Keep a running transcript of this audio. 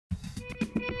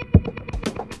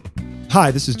Hi,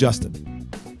 this is Justin.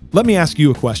 Let me ask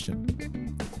you a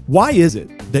question. Why is it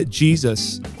that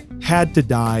Jesus had to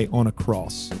die on a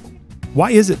cross?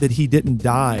 Why is it that he didn't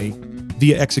die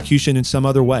via execution in some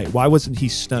other way? Why wasn't he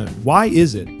stoned? Why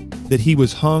is it that he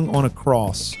was hung on a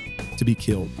cross to be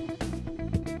killed?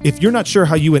 If you're not sure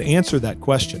how you would answer that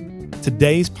question,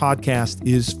 today's podcast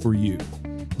is for you.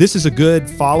 This is a good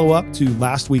follow-up to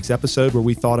last week's episode where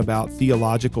we thought about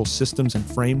theological systems and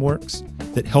frameworks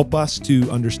that help us to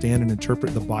understand and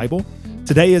interpret the Bible.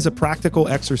 Today is a practical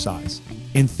exercise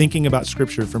in thinking about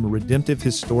Scripture from a redemptive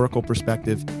historical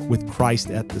perspective with Christ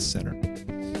at the center.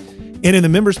 And in the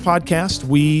Members Podcast,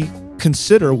 we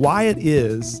consider why it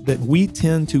is that we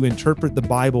tend to interpret the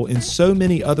Bible in so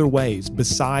many other ways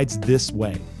besides this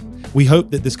way. We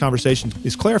hope that this conversation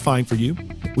is clarifying for you.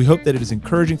 We hope that it is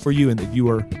encouraging for you and that you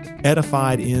are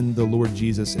edified in the Lord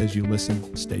Jesus as you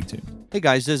listen. Stay tuned. Hey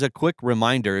guys, as a quick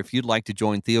reminder, if you'd like to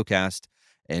join Theocast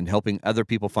and helping other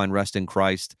people find rest in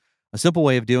Christ, a simple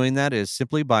way of doing that is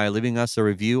simply by leaving us a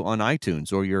review on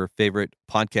iTunes or your favorite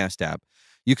podcast app.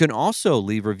 You can also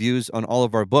leave reviews on all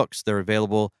of our books. They're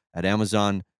available at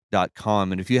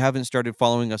Amazon.com. And if you haven't started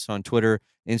following us on Twitter,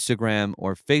 Instagram,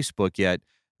 or Facebook yet,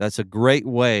 that's a great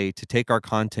way to take our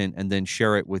content and then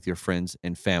share it with your friends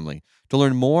and family. To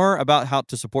learn more about how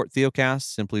to support Theocast,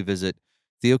 simply visit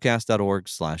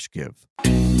theocast.org/give.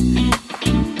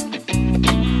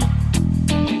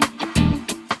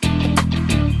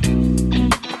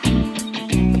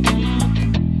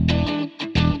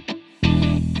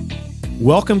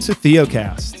 Welcome to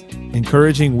Theocast,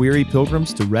 encouraging weary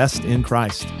pilgrims to rest in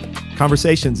Christ.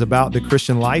 Conversations about the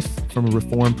Christian life from a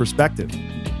Reformed perspective.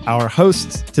 Our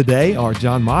hosts today are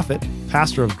Jon Moffitt,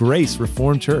 pastor of Grace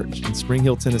Reformed Church in Spring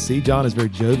Hill, Tennessee. Jon is very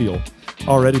jovial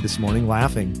already this morning,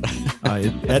 laughing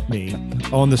at me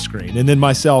on the screen. And then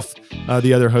myself,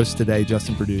 the other host today,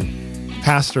 Justin Perdue,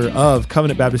 pastor of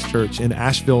Covenant Baptist Church in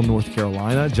Asheville, North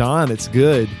Carolina. Jon, it's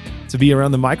good to be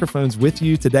around the microphones with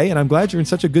you today, and I'm glad you're in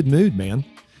such a good mood, man.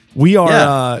 We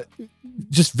are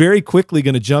just very quickly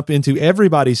going to jump into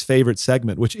everybody's favorite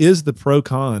segment, which is the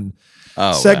pro-con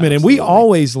segment. And we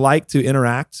always like to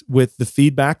interact with the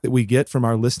feedback that we get from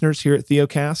our listeners here at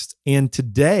Theocast. And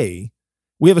today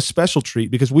we have a special treat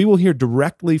because we will hear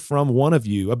directly from one of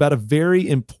you about a very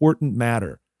important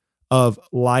matter of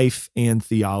life and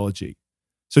theology.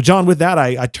 So Jon, with that,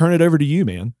 I turn it over to you,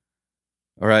 man.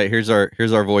 All right, here's our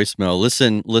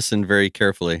voicemail. Listen very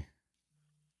carefully.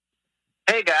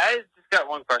 Hey guys, just got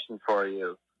one question for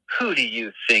you. Who do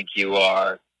you think you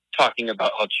are? Talking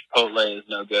about how Chipotle is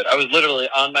no good. I was literally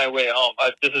on my way home.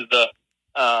 This is the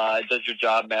Does Your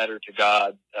Job Matter to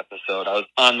God episode. I was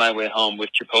on my way home with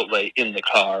Chipotle in the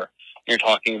car. You're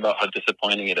talking about how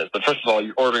disappointing it is. But first of all,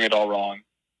 you're ordering it all wrong.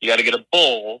 You got to get a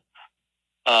bowl,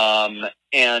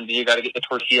 and you got to get the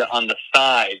tortilla on the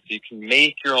side so you can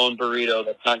make your own burrito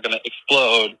that's not going to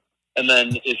explode. And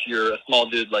then if you're a small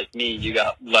dude like me, you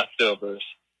got leftovers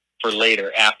for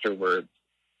later afterwards.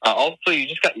 Also, you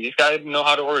just got to know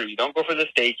how to order. You don't go for the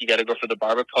steak. You got to go for the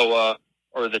barbacoa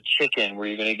or the chicken, where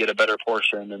you're going to get a better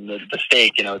portion. And the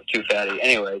steak, it's too fatty.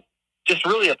 Anyways, just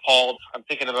really appalled. I'm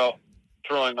thinking about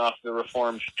throwing off the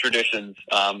Reformed traditions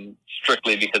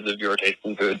strictly because of your taste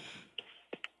in food.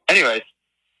 Anyways,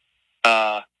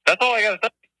 that's all I got to say.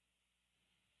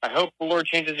 I hope the Lord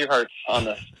changes your hearts on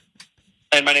this.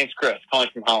 And my name's Chris, calling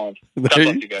from Holland. God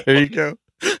bless you guys. There you go.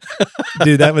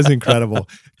 Dude, that was incredible.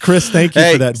 Chris, thank you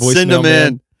for that voicemail. Send them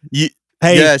in.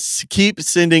 Hey, yes, keep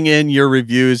sending in your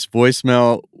reviews,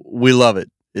 voicemail. We love it.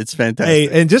 It's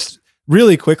fantastic. Hey, and just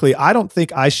really quickly, I don't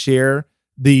think I share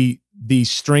the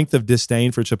strength of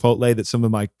disdain for Chipotle that some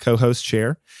of my co-hosts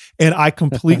share. And I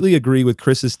completely agree with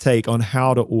Chris's take on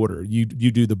how to order. You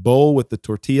do the bowl with the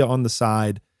tortilla on the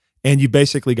side, and you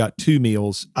basically got two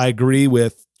meals. I agree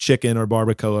with chicken or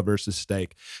barbacoa versus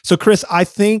steak. So Chris, I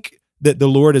think that the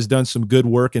Lord has done some good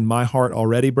work in my heart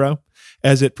already, bro,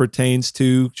 as it pertains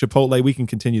to Chipotle. We can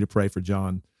continue to pray for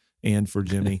Jon and for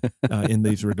Jimmy in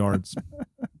these regards.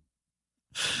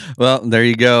 Well, there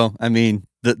you go. I mean,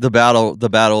 the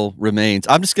battle remains.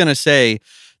 I'm just going to say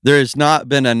there has not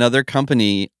been another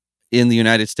company in the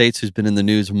United States who's been in the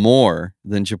news more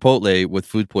than Chipotle with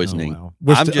food poisoning. Oh,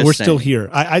 wow. We're still here.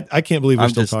 I can't believe we're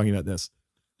still talking about this.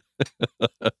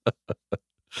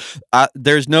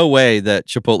 There's no way that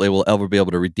Chipotle will ever be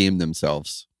able to redeem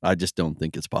themselves. I just don't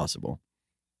think it's possible.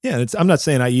 Yeah, I'm not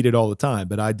saying I eat it all the time,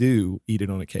 but I do eat it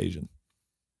on occasion.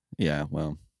 Yeah,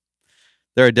 well,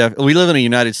 we live in the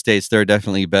United States. There are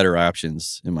definitely better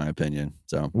options, in my opinion.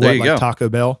 So there you go. Taco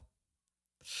Bell?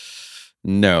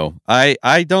 No,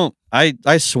 I don't.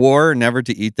 I swore never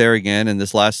to eat there again. And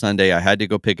this last Sunday, I had to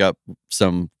go pick up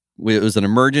some it was an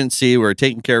emergency. We were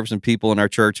taking care of some people in our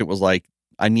church. It was like,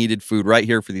 I needed food right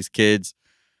here for these kids.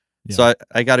 Yeah. So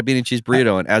I got a bean and cheese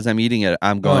burrito, and as I'm eating it,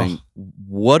 I'm going,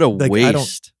 what a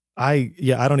waste. I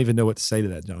don't even know what to say to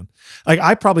that, John. Like,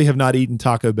 I probably have not eaten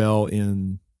Taco Bell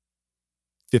in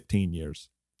 15 years.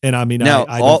 And I mean, now,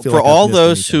 I don't feel for like I've all missed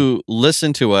those anything. who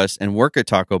listen to us and work at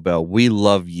Taco Bell, we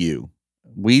love you.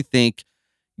 We think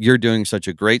you're doing such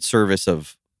a great service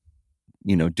of,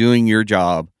 doing your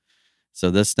job. So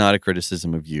that's not a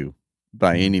criticism of you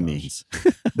by any means.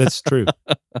 That's true.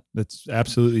 That's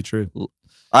absolutely true.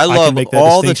 I love can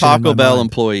all the Taco Bell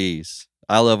employees.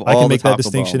 I love all the Taco Bell I can make that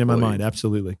distinction in my mind.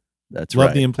 Absolutely. That's love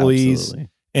right. the employees. Absolutely.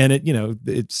 And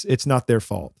it's not their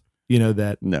fault,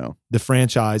 that the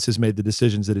franchise has made the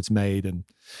decisions that it's made. And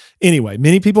anyway,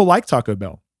 many people like Taco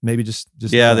Bell. Maybe just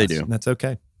yeah, they do. And that's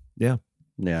okay. Yeah.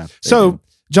 Yeah. So,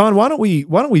 John, why don't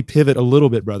we pivot a little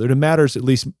bit, brother, to matters at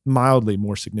least mildly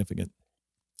more significant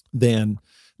than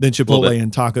Chipotle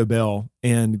and Taco Bell,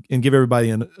 and give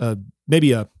everybody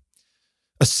maybe a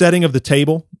setting of the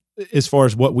table as far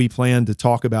as what we plan to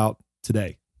talk about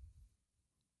today.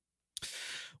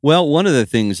 Well, one of the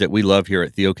things that we love here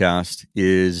at Theocast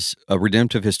is a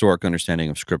redemptive historic understanding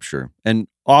of Scripture. And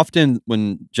often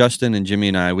when Justin and Jimmy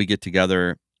and I, we get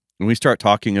together and we start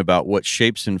talking about what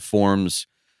shapes and forms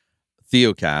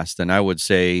Theocast, and I would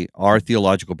say our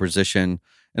theological position,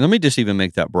 and let me just even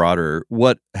make that broader,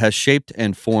 what has shaped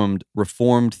and formed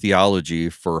Reformed theology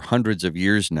for hundreds of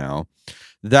years now,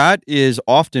 that is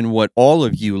often what all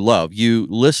of you love. You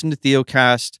listen to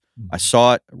Theocast. I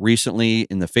saw it recently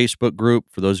in the Facebook group.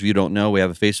 For those of you who don't know, we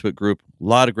have a Facebook group. A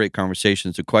lot of great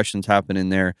conversations and questions happen in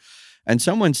there. And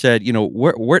someone said,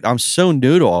 where I'm so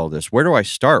new to all this. Where do I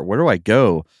start? Where do I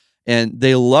go? And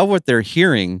they love what they're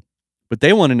hearing, but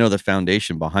they want to know the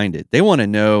foundation behind it. They want to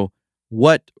know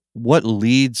what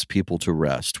leads people to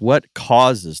rest, what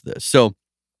causes this. So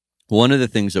one of the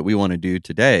things that we want to do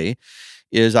today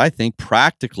is, I think,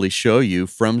 practically show you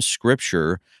from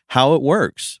Scripture how it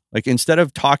works. Like, instead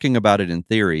of talking about it in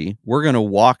theory, we're going to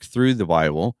walk through the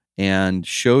Bible and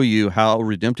show you how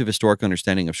redemptive historic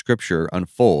understanding of Scripture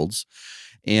unfolds,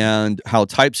 and how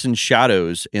types and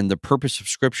shadows and the purpose of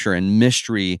Scripture and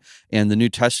mystery and the New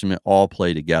Testament all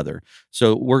play together.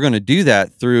 So we're going to do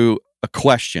that through a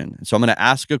question. So I'm going to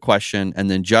ask a question, and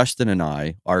then Justin and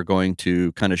I are going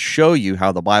to kind of show you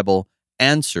how the Bible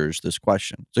answers this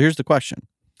question. So here's the question.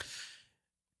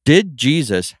 Did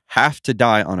Jesus have to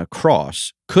die on a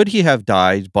cross? Could he have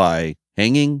died by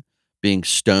hanging, being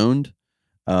stoned,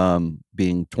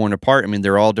 being torn apart? I mean,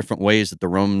 there are all different ways that the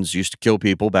Romans used to kill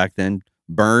people back then,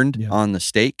 burned on the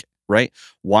stake, right?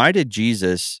 Why did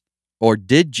Jesus,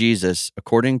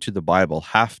 according to the Bible,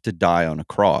 have to die on a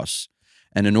cross?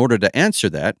 And in order to answer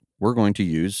that, we're going to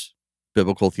use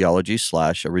biblical theology /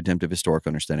 a redemptive historic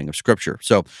understanding of Scripture.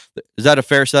 So is that a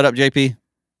fair setup, JP?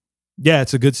 Yeah,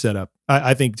 it's a good setup.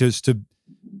 I think, just to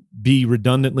be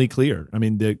redundantly clear, I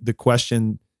mean, the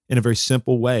question in a very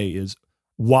simple way is,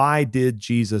 why did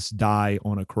Jesus die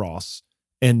on a cross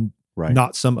and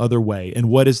not some other way? And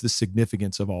what is the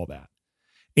significance of all that?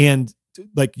 And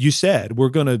like you said, we're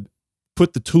going to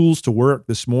put the tools to work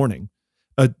this morning,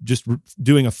 just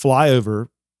doing a flyover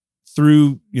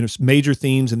through major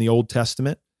themes in the Old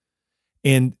Testament,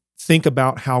 and think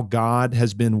about how God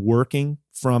has been working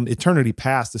from eternity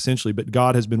past, essentially, but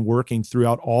God has been working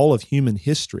throughout all of human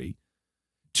history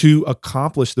to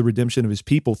accomplish the redemption of his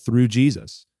people through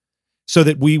Jesus, so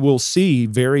that we will see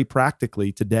very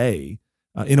practically today,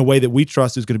 in a way that we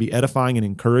trust is going to be edifying and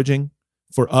encouraging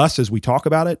for us as we talk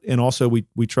about it, and also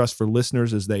we trust for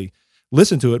listeners as they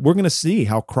listen to it. We're going to see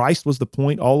how Christ was the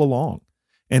point all along,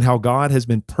 and how God has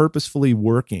been purposefully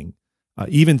working,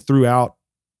 even throughout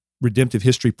redemptive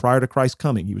history prior to Christ's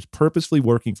coming. He was purposefully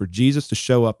working for Jesus to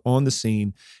show up on the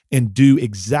scene and do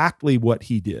exactly what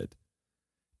he did.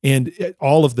 And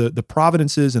all of the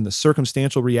providences and the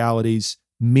circumstantial realities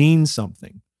mean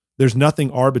something. There's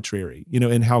nothing arbitrary,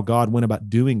 in how God went about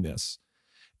doing this.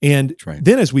 And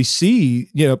then as we see,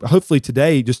 hopefully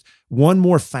today, just one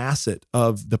more facet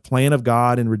of the plan of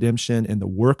God in redemption and the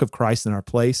work of Christ in our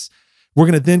place, we're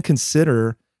going to then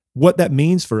consider what that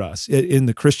means for us in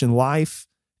the Christian life.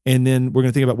 And then we're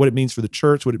going to think about what it means for the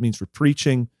church, what it means for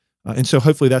preaching. And so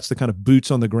hopefully that's the kind of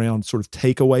boots on the ground sort of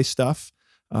takeaway stuff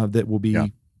that will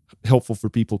be helpful for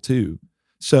people too.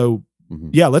 So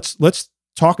let's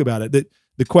talk about it.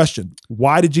 The question,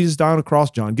 why did Jesus die on a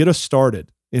cross, John? Get us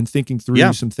started in thinking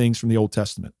through some things from the Old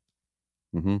Testament.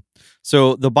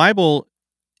 So the Bible,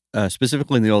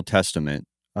 specifically in the Old Testament,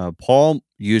 Paul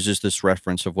uses this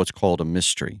reference of what's called a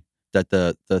mystery, that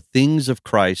the things of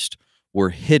Christ were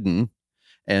hidden,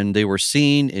 and they were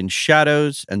seen in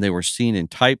shadows, and they were seen in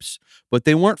types, but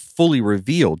they weren't fully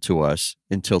revealed to us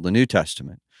until the New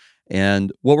Testament.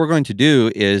 And what we're going to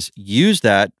do is use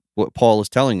that. What Paul is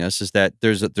telling us is that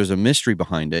there's a mystery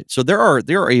behind it. So there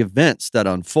are events that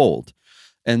unfold,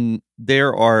 and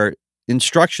there are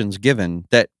instructions given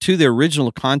that to the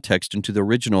original context and to the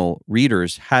original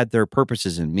readers had their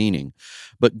purposes and meaning.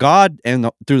 But God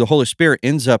through the Holy Spirit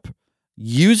ends up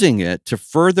using it to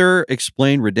further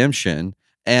explain redemption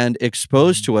and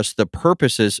expose to us the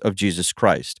purposes of Jesus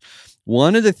Christ.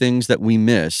 One of the things that we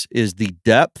miss is the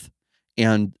depth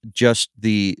and just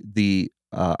the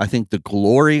I think the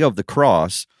glory of the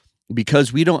cross,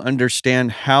 because we don't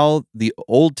understand how the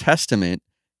Old Testament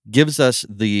gives us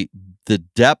the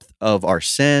depth of our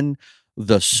sin,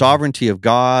 the sovereignty of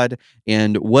God,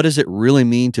 and what does it really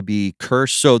mean to be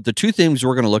cursed. So the two things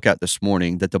we're going to look at this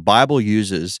morning that the Bible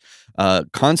uses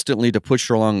constantly to push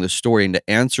along the story and to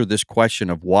answer this question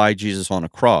of why Jesus on a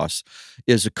cross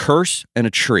is a curse and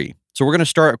a tree. So we're going to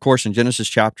start, of course, in Genesis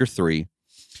chapter 3.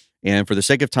 And for the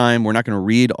sake of time, we're not going to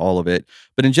read all of it.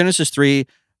 But in Genesis 3,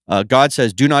 God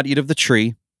says, do not eat of the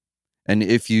tree. And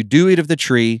if you do eat of the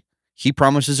tree, he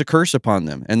promises a curse upon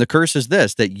them. And the curse is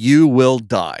this, that you will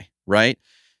die, right?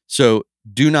 So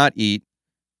do not eat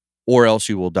or else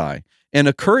you will die. And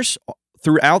a curse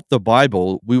throughout the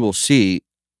Bible, we will see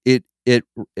it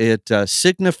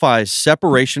signifies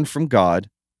separation from God,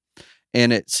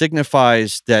 and it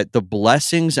signifies that the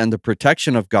blessings and the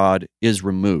protection of God is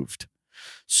removed.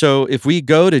 So if we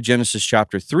go to Genesis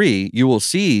chapter 3, you will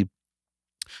see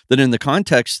that in the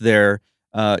context there's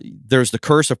the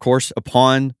curse, of course,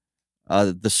 upon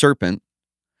the serpent,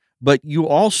 but you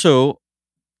also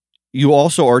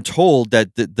are told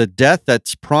that the death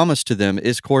that's promised to them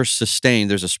is, of course,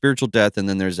 sustained. There's a spiritual death and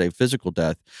then there's a physical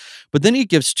death. But then he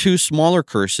gives two smaller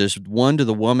curses, one to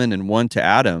the woman and one to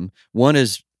Adam. One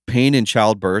is pain in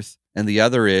childbirth, and the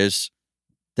other is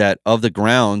that of the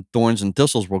ground, thorns and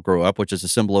thistles will grow up, which is a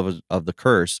symbol of the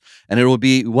curse. And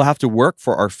we'll have to work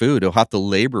for our food. We'll have to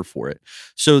labor for it.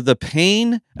 So the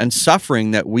pain and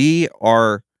suffering that we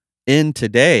are in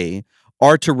today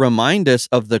are to remind us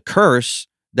of the curse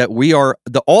that we are,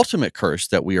 the ultimate curse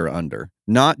that we are under,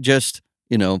 not just,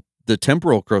 the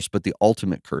temporal curse, but the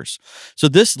ultimate curse. So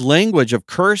this language of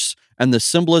curse and the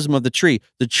symbolism of the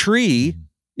tree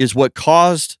is what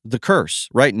caused the curse,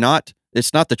 right?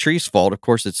 It's not the tree's fault. Of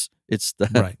course, it's the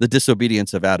right. the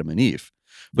disobedience of Adam and Eve.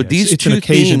 But Yes, these two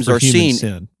themes are seen.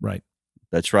 Sin. Right.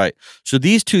 That's right. So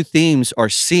these two themes are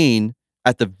seen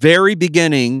at the very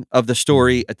beginning of the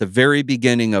story, at the very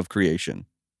beginning of creation.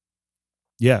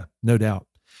 Yeah, no doubt.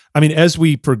 I mean, as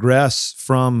we progress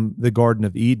from the Garden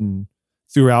of Eden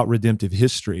throughout redemptive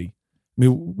history, I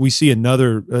mean, we see I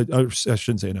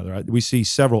shouldn't say another. We see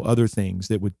several other things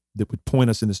that would point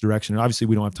us in this direction. And obviously,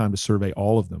 we don't have time to survey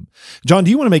all of them. John, do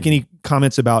you want to make any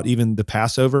comments about even the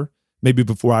Passover, maybe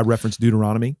before I reference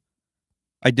Deuteronomy?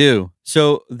 I do.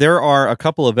 So there are a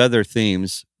couple of other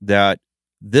themes that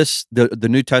the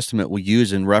New Testament will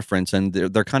use in reference, and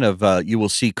they're kind of you will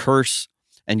see curse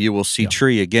and you will see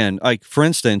tree again. Like, for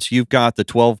instance, you've got the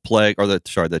 12 plague, or the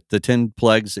 10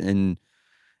 plagues in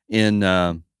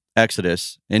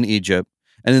Exodus in Egypt,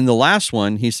 and then the last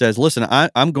one, he says, "Listen,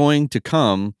 I'm going to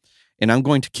come and I'm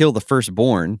going to kill the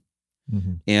firstborn,"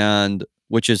 and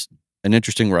which is an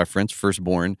interesting reference,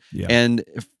 firstborn. Yeah. And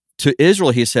to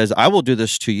Israel, he says, "I will do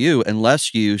this to you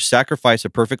unless you sacrifice a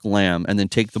perfect lamb and then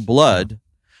take the blood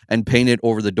and paint it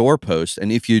over the doorpost.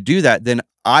 And if you do that, then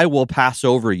I will pass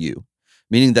over you."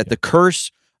 Meaning that the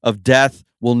curse of death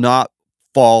will not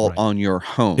fall on your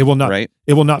home. It will not. Right?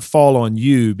 It will not fall on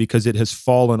you because it has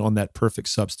fallen on that perfect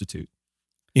substitute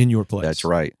in your place. That's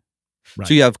right.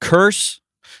 So you have curse,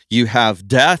 you have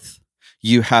death,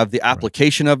 you have the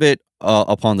application of it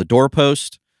upon the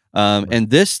doorpost. And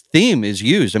this theme is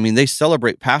used. I mean, they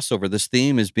celebrate Passover. This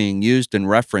theme is being used and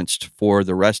referenced for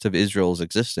the rest of Israel's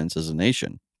existence as a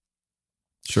nation.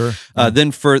 Sure.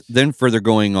 Then further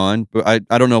going on, but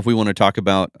I don't know if we want to talk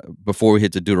about, before we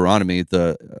hit to Deuteronomy,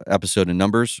 the episode in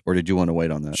Numbers, or did you want to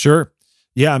wait on that? Sure.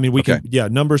 Yeah, I mean, we can. Yeah,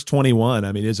 Numbers 21.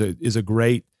 I mean, is a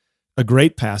great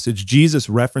passage. Jesus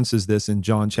references this in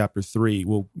John chapter 3.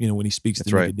 Well, when he speaks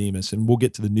to Nicodemus, and we'll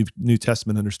get to the New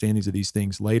Testament understandings of these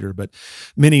things later. But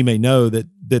many may know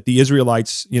that the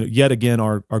Israelites, yet again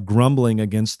are grumbling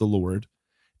against the Lord.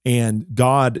 And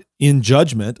God, in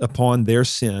judgment upon their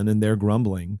sin and their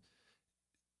grumbling,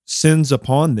 sends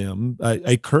upon them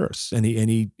a curse, and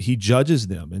he judges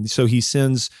them. And so he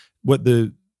sends what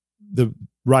the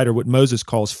writer, what Moses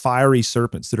calls fiery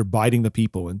serpents that are biting the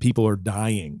people, and people are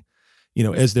dying,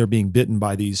 as they're being bitten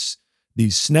by these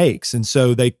snakes. And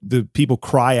so the people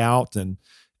cry out, and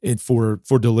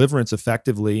for deliverance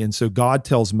effectively. And so God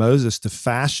tells Moses to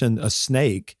fashion a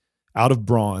snake out of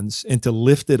bronze and to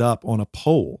lift it up on a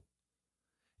pole.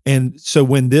 And so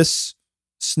when this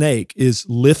snake is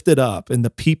lifted up and the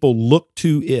people look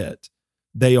to it,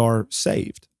 they are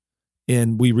saved.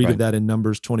 And we read of that in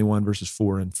Numbers 21 verses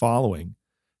 4 and following.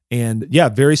 And yeah,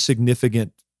 very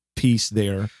significant piece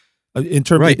there. In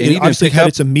terms of, it obviously had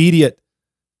its immediate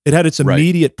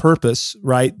purpose,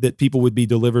 right? That people would be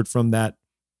delivered from that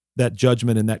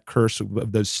judgment and that curse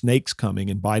of those snakes coming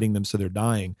and biting them so they're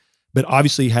dying. But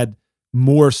obviously had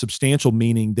more substantial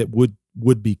meaning that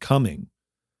would be coming.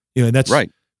 And that's right.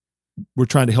 We're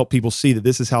trying to help people see that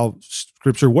this is how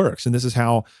Scripture works, and this is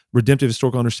how redemptive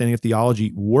historical understanding of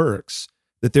theology works,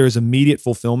 that there is immediate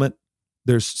fulfillment.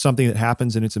 There's something that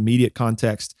happens in its immediate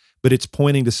context, but it's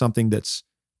pointing to something that's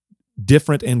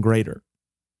different and greater.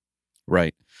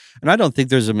 Right. And I don't think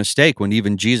there's a mistake when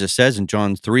even Jesus says in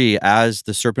John 3, as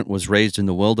the serpent was raised in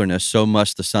the wilderness, so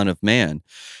must the Son of Man.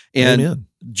 And Amen.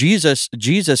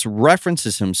 Jesus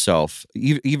references himself,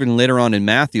 even later on in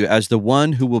Matthew, as the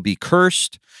one who will be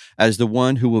cursed, as the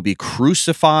one who will be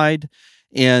crucified.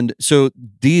 And so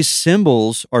these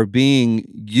symbols are being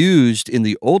used in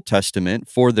the Old Testament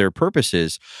for their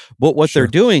purposes. But what they're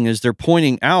doing is they're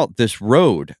pointing out this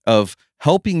road of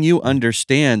helping you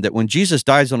understand that when Jesus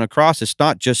dies on a cross, it's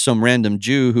not just some random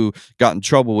Jew who got in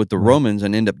trouble with the Romans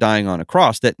and ended up dying on a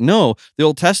cross. That no, the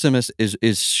Old Testament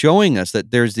is showing us that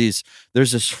there's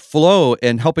this flow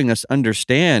and helping us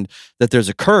understand that there's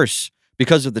a curse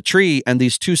because of the tree, and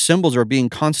these two symbols are being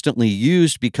constantly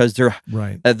used because they're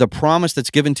the promise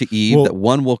that's given to Eve that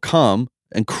one will come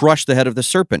and crush the head of the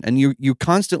serpent. And you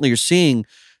constantly are seeing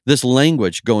this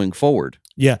language going forward.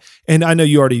 Yeah, and I know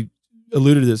you already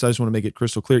alluded to this. I just want to make it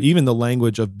crystal clear. Even the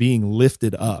language of being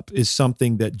lifted up is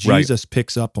something that Jesus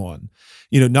picks up on.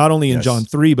 Not only in John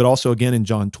 3, but also again in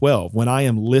John 12. When I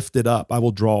am lifted up, I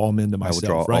will draw all men to myself.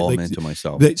 I will draw all men to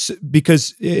myself.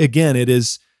 Because again,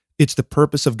 it's the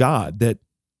purpose of God that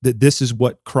this is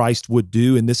what Christ would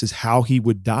do, and this is how he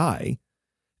would die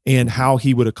and how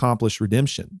he would accomplish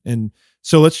redemption. And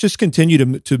so let's just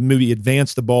continue to maybe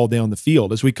advance the ball down the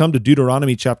field. As we come to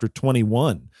Deuteronomy chapter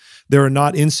 21, there are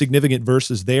not insignificant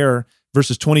verses there,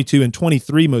 verses 22 and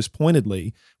 23 most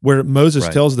pointedly, where Moses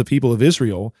tells the people of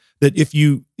Israel that if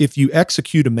you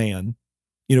execute a man,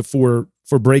 for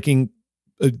breaking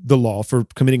the law, for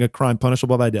committing a crime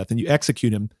punishable by death, and you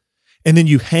execute him, and then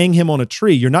you hang him on a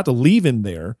tree, you're not to leave him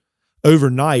there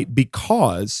overnight,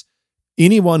 because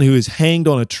anyone who is hanged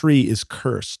on a tree is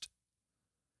cursed.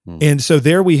 And so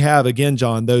there we have, again,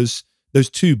 John, those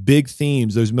two big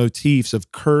themes, those motifs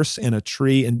of curse and a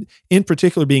tree, and in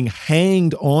particular being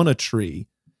hanged on a tree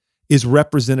is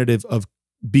representative of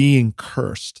being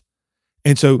cursed.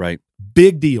 And so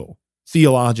big deal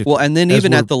theologically. Well, and then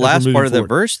even at the last part of the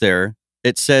verse there,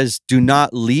 it says, do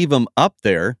not leave him up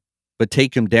there, but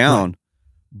take him down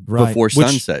before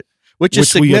sunset, which is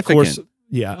significant. We, of course,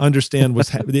 understand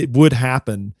it would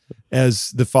happen as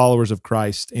the followers of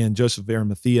Christ, and Joseph of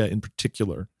Arimathea in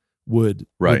particular would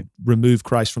remove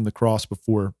Christ from the cross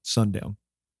before sundown.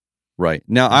 Right.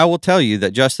 Now, I will tell you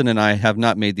that Justin and I have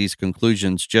not made these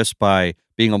conclusions just by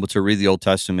being able to read the Old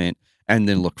Testament and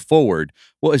then look forward.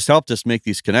 What has helped us make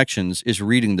these connections is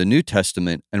reading the New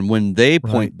Testament, and when they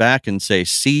point back and say,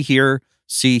 see here,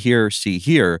 see here, see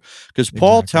here, because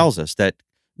Paul tells us that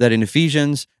in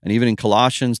Ephesians and even in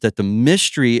Colossians, that the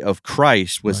mystery of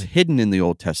Christ was hidden in the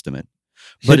Old Testament,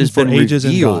 but has been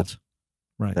revealed.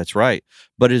 Right. That's right.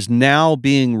 But is now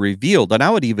being revealed. And I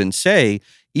would even say,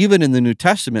 even in the New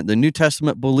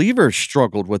Testament believers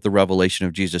struggled with the revelation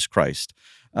of Jesus Christ.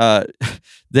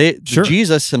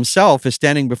 Jesus himself is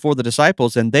standing before the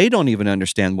disciples, and they don't even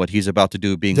understand what he's about to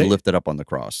do being lifted up on the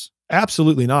cross.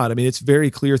 Absolutely not. I mean, it's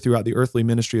very clear throughout the earthly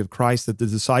ministry of Christ that the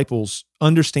disciples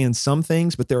understand some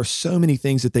things, but there are so many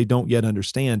things that they don't yet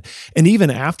understand. And even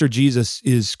after Jesus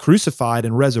is crucified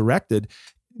and resurrected,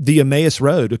 the Emmaus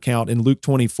Road account in Luke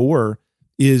 24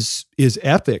 is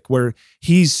epic, where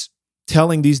he's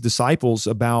telling these disciples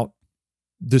about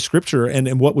the scripture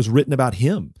and what was written about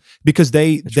him, because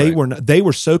they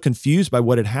were so confused by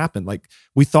what had happened. Like,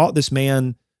 we thought this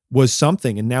man was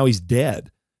something, and now he's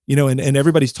dead. And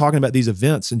everybody's talking about these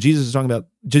events, and Jesus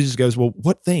goes, well,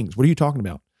 what things? What are you talking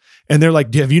about? And they're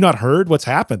like, have you not heard what's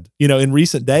happened, in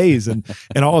recent days and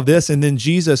all of this? And then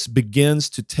Jesus begins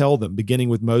to tell them, beginning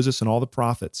with Moses and all the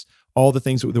prophets, all the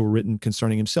things that were written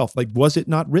concerning himself. Like, was it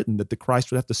not written that the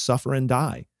Christ would have to suffer and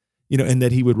die, and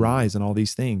that he would rise and all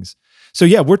these things? So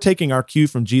yeah, we're taking our cue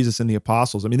from Jesus and the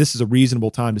apostles. I mean, this is a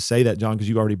reasonable time to say that, John, because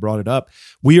you already brought it up.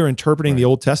 We are interpreting the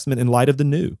Old Testament in light of the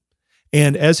New.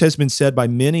 And as has been said by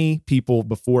many people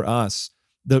before us,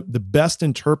 the best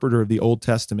interpreter of the Old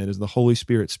Testament is the Holy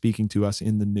Spirit speaking to us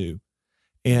in the New.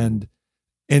 And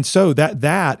so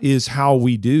that is how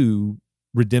we do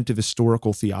redemptive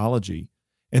historical theology.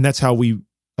 And that's how we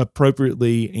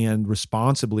appropriately and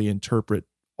responsibly interpret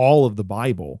all of the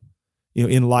Bible,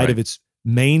 in light of its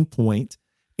main point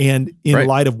and in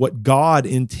light of what God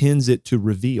intends it to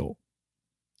reveal.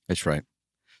 That's right.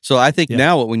 So I think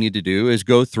now what we need to do is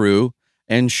go through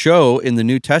and show in the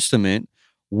New Testament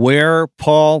where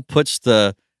Paul puts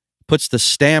the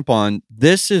stamp on,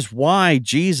 this is why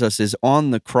Jesus is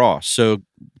on the cross. So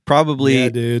probably,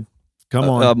 dude, come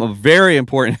on, a very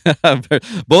important.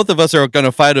 Both of us are going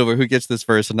to fight over who gets this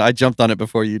first, and I jumped on it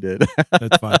before you did.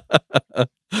 That's fine.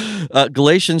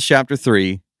 Galatians chapter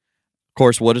 3. Of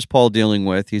course, what is Paul dealing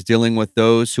with? He's dealing with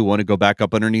those who want to go back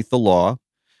up underneath the law.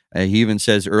 He even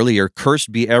says earlier,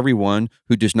 cursed be everyone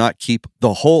who does not keep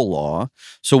the whole law.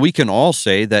 So we can all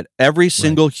say that every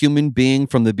single human being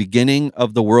from the beginning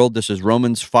of the world, this is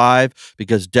Romans 5,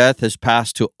 because death has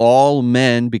passed to all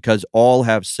men because all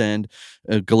have sinned.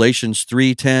 Galatians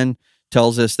 3:10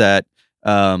 tells us that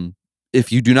if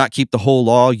you do not keep the whole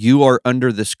law, you are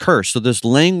under this curse. So this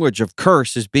language of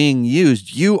curse is being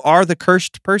used. You are the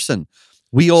cursed person.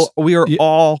 We are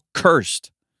all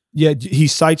cursed. Yeah, he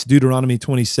cites Deuteronomy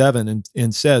 27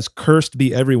 and says, cursed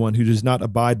be everyone who does not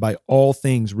abide by all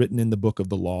things written in the book of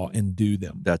the law and do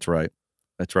them. That's right.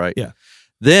 That's right. Yeah.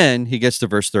 Then he gets to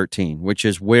verse 13, which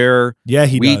is where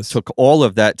we took all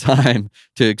of that time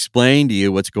to explain to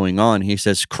you what's going on. He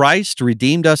says, Christ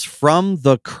redeemed us from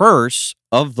the curse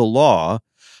of the law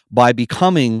by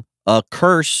becoming a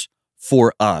curse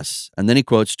for us. And then he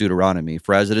quotes Deuteronomy,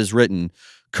 for as it is written,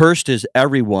 cursed is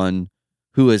everyone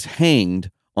who is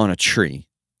hanged on a tree.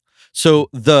 So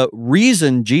the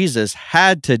reason Jesus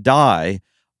had to die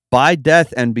by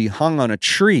death and be hung on a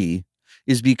tree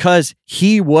is because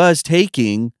he was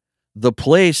taking the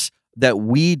place that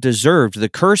we deserved. The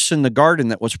curse in the garden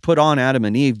that was put on Adam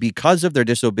and Eve because of their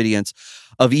disobedience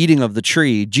of eating of the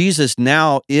tree, Jesus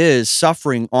now is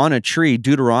suffering on a tree.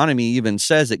 Deuteronomy even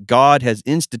says that God has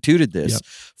instituted this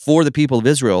for the people of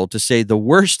Israel to say the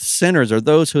worst sinners are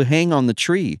those who hang on the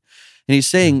tree. And he's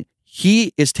saying,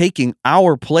 he is taking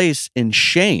our place in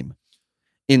shame,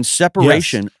 in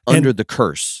separation under the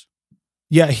curse.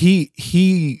 Yeah,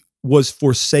 he was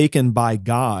forsaken by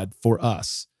God for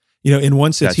us. In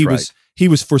one sense, he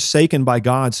was forsaken by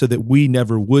God so that we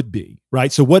never would be, right?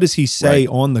 So what does he say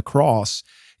on the cross,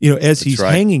 as he's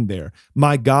hanging there?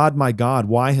 My God,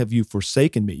 why have you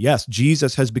forsaken me? Yes,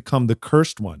 Jesus has become the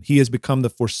cursed one. He has become the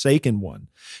forsaken one.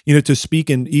 To speak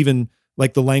in even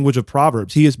like the language of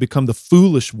Proverbs, he has become the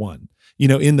foolish one,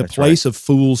 in the place of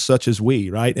fools such as we,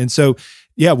 right? And so,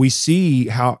 we see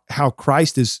how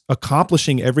Christ is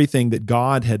accomplishing everything that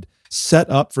God had set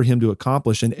up for him to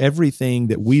accomplish, and everything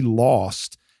that we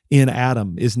lost in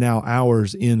Adam is now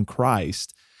ours in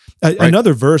Christ.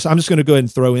 Another verse I'm just going to go ahead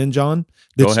and throw in, John,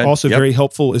 that's also very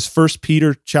helpful is 1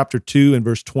 Peter chapter 2 and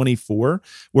verse 24,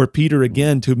 where Peter,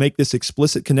 again, to make this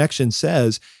explicit connection,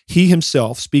 says, he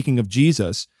himself, speaking of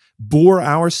Jesus, bore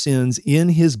our sins in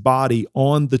his body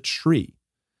on the tree,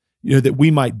 that we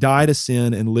might die to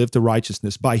sin and live to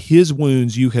righteousness. By his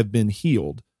wounds you have been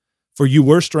healed. For you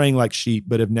were straying like sheep,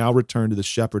 but have now returned to the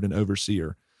shepherd and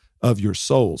overseer of your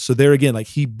souls. So there again, like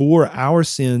he bore our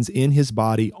sins in his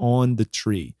body on the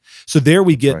tree. So there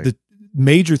we get the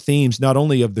major themes, not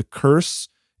only of the curse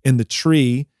and the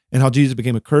tree and how Jesus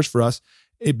became a curse for us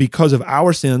because of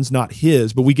our sins, not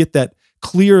his, but we get that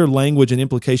clear language and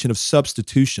implication of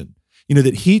substitution,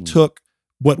 that he took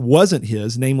what wasn't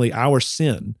his, namely our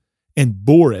sin, and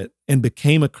bore it and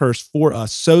became a curse for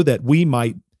us so that we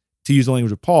might, to use the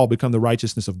language of Paul, become the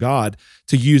righteousness of God,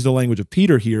 to use the language of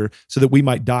Peter here, so that we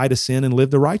might die to sin and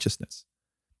live to righteousness.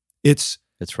 That's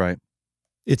right.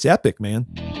 It's epic, man.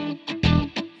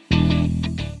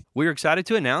 We're excited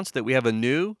to announce that we have a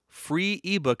new free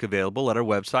ebook available at our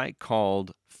website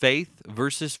called Faith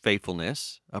versus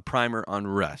Faithfulness, a primer on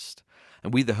rest.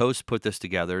 And we, the hosts, put this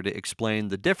together to explain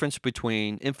the difference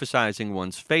between emphasizing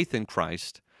one's faith in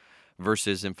Christ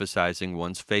versus emphasizing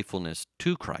one's faithfulness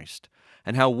to Christ,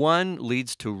 and how one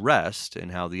leads to rest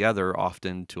and how the other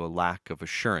often to a lack of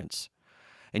assurance.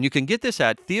 And you can get this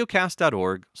at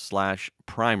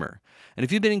theocast.org/primer. And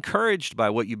if you've been encouraged by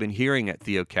what you've been hearing at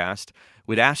Theocast,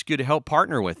 we'd ask you to help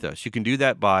partner with us. You can do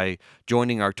that by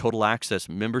joining our Total Access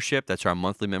membership. That's our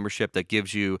monthly membership that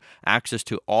gives you access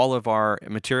to all of our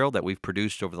material that we've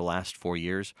produced over the last 4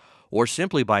 years, or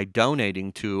simply by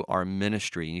donating to our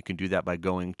ministry. And you can do that by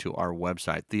going to our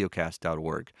website,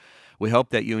 theocast.org. We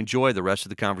hope that you enjoy the rest of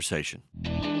the conversation.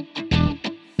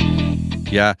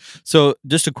 Yeah. So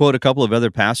just to quote a couple of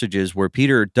other passages where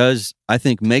Peter does, I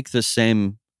think, make the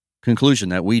same conclusion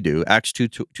that we do. Acts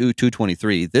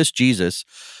 2:23. This Jesus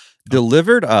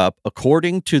delivered up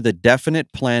according to the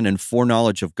definite plan and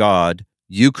foreknowledge of God,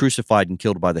 you crucified and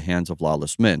killed by the hands of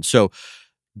lawless men. So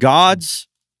God's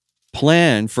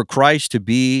plan for Christ to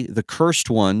be the cursed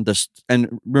one,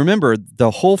 and remember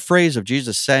the whole phrase of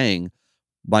Jesus saying,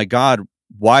 my God,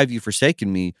 why have you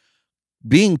forsaken me?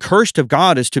 Being cursed of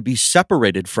God is to be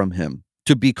separated from him,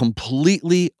 to be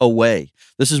completely away.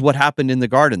 This is what happened in the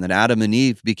garden, that Adam and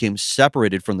Eve became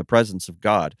separated from the presence of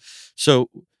God. So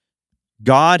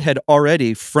God had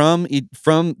already, from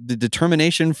the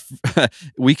determination,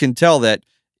 we can tell that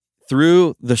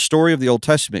through the story of the Old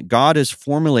Testament, God is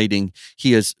formulating,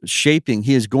 he is shaping,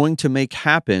 he is going to make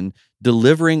happen,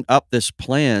 delivering up this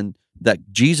plan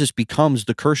that Jesus becomes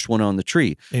the cursed one on the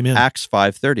tree. Amen. Acts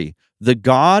 5:30. The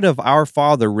God of our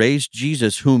Father raised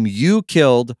Jesus, whom you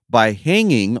killed by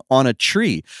hanging on a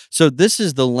tree. So this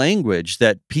is the language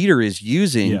that Peter is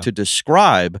using to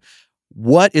describe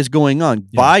what is going on.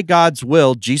 By God's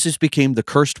will, Jesus became the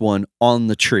cursed one on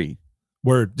the tree.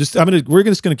 We're just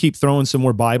gonna keep throwing some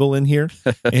more Bible in here,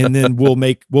 and then we'll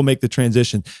make the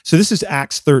transition. So this is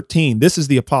Acts 13. This is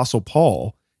the Apostle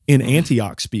Paul in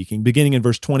Antioch speaking, beginning in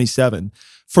verse 27.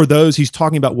 For those, he's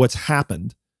talking about what's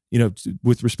happened,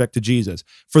 with respect to Jesus.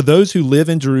 For those who live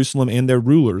in Jerusalem and their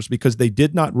rulers, because they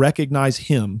did not recognize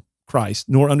him, Christ,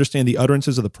 nor understand the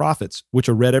utterances of the prophets, which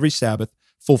are read every Sabbath,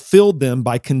 fulfilled them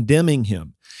by condemning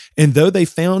him. And though they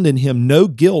found in him no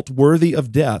guilt worthy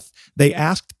of death, they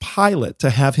asked Pilate to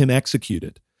have him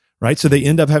executed, right? So they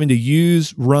end up having to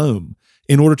use Rome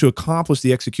in order to accomplish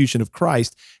the execution of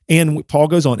Christ. And Paul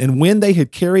goes on, and when they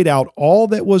had carried out all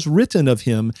that was written of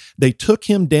him, they took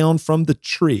him down from the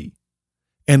tree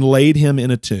and laid him in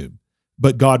a tomb.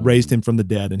 But God raised him from the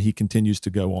dead, and he continues to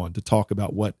go on to talk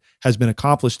about what has been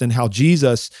accomplished and how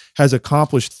Jesus has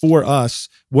accomplished for us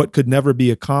what could never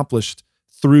be accomplished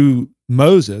through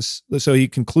Moses. So he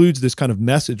concludes this kind of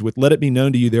message with, let it be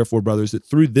known to you, therefore, brothers, that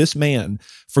through this man,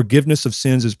 forgiveness of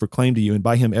sins is proclaimed to you, and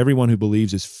by him everyone who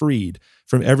believes is freed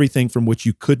from everything from which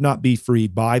you could not be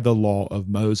freed by the law of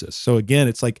Moses. So again,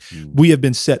 it's like we have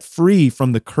been set free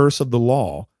from the curse of the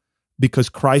law because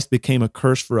Christ became a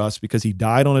curse for us because he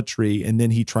died on a tree and then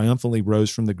he triumphantly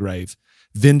rose from the grave,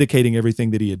 vindicating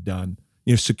everything that he had done,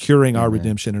 securing our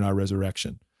redemption and our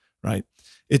resurrection, right?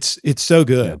 It's so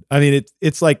good. Yeah. I mean,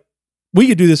 it's like we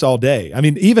could do this all day. I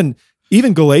mean, even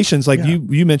Galatians, like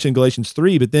you mentioned Galatians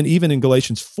 3, but then even in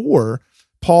Galatians 4,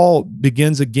 Paul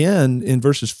begins again in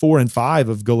verses 4 and 5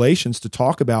 of Galatians to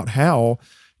talk about how,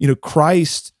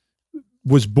 Christ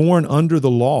was born under the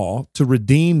law to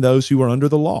redeem those who are under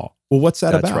the law. Well, what's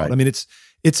that about? Right. I mean, it's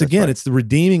the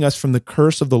redeeming us from the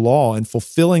curse of the law and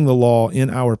fulfilling the law in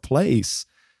our place.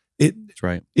 That's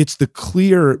right. It's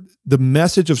the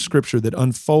message of Scripture that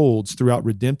unfolds throughout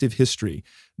redemptive history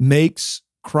makes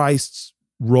Christ's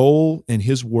role and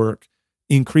his work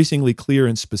increasingly clear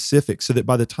and specific, so that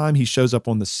by the time he shows up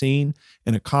on the scene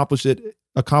and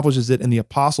accomplishes it, and the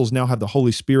apostles now have the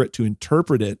Holy Spirit to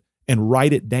interpret it and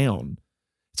write it down,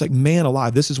 it's like, man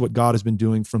alive, this is what God has been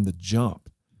doing from the jump.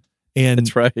 And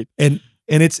that's right. And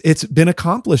it's been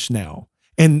accomplished now.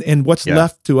 And what's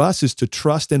left to us is to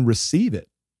trust and receive it.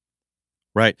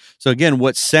 Right. So again,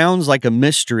 what sounds like a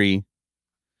mystery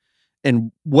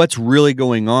and what's really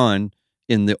going on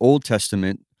in the Old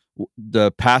Testament,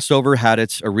 the Passover had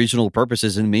its original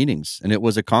purposes and meanings, and it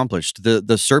was accomplished.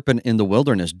 The serpent in the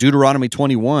wilderness, Deuteronomy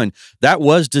 21, that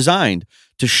was designed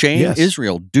to shame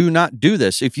Israel. Do not do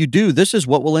this. If you do, this is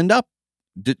what will end up.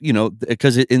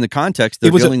 Because in the context,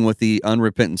 they're dealing with the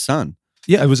unrepentant son.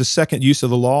 Yeah, it was a second use of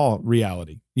the law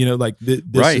reality.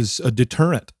 This is a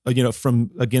deterrent,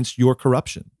 from against your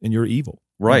corruption and your evil.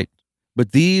 Right.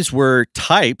 But these were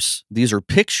types, these are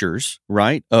pictures,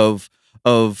 right, of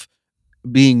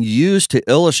being used to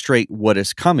illustrate what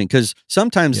is coming. Because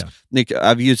sometimes, Nick,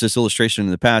 I've used this illustration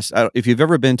in the past. If you've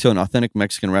ever been to an authentic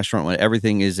Mexican restaurant where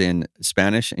everything is in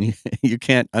Spanish and you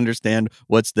can't understand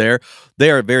what's there, they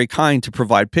are very kind to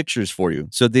provide pictures for you.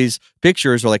 So these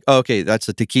pictures are like, oh, okay, that's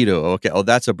a taquito. Okay, oh,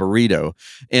 that's a burrito.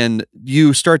 And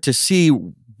you start to see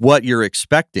what you're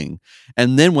expecting.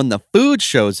 And then when the food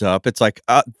shows up, it's like,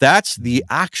 that's the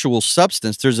actual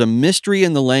substance. There's a mystery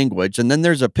in the language, and then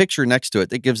there's a picture next to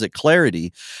it that gives it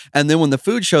clarity. And then when the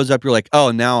food shows up, you're like, oh,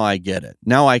 now I get it.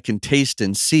 Now I can taste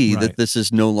and see that this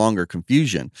is no longer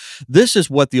confusion. This is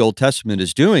what the Old Testament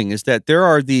is doing, is that there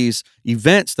are these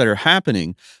events that are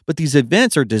happening, but these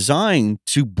events are designed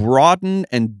to broaden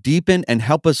and deepen and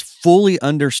help us fully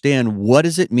understand what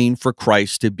does it mean for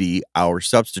Christ to be our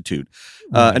substitute.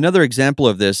 Another example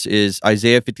of this is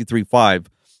Isaiah 53:5,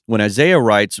 when Isaiah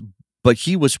writes, "But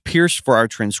he was pierced for our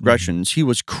transgressions, he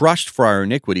was crushed for our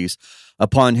iniquities.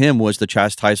 Upon him was the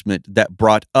chastisement that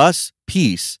brought us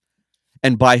peace,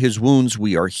 and by his wounds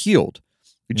we are healed."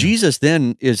 Jesus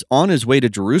then is on his way to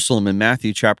Jerusalem in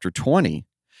Matthew chapter 20,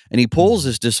 and he pulls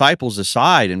his disciples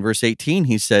aside. In verse 18,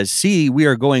 he says, "See, we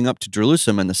are going up to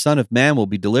Jerusalem, and the Son of Man will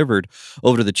be delivered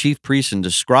over to the chief priests and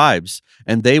the scribes,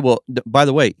 and they will," by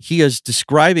the way, he is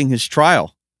describing his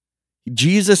trial.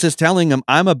 Jesus is telling him,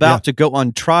 "I'm about to go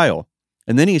on trial."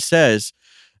 And then he says,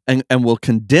 and will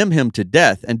condemn him to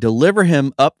death and deliver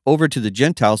him up over to the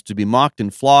Gentiles to be mocked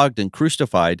and flogged and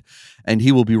crucified, and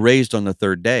he will be raised on the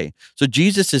third day. So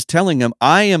Jesus is telling him,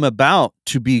 I am about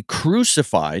to be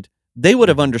crucified. They would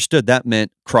have understood that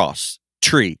meant cross,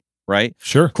 tree, right?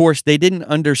 Sure. Of course, they didn't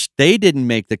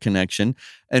make the connection,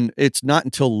 and it's not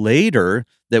until later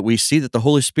that we see that the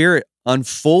Holy Spirit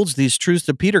unfolds these truths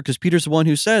to Peter, because Peter's the one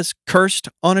who says, "Cursed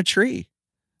on a tree."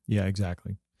 Yeah,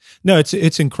 exactly. No,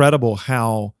 it's incredible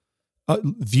how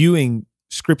viewing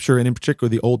Scripture, and in particular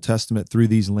the Old Testament, through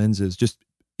these lenses, just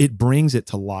it brings it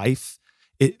to life.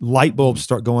 Light bulbs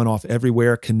start going off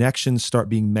everywhere. Connections start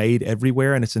being made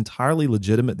everywhere, and it's entirely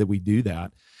legitimate that we do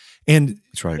that. And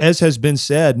That's right. as has been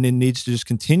said, and it needs to just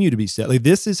continue to be said, like,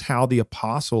 this is how the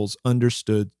apostles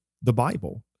understood the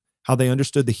Bible, how they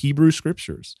understood the Hebrew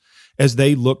Scriptures, as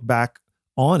they look back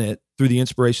on it through the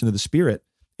inspiration of the Spirit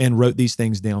and wrote these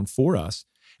things down for us.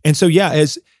 And so,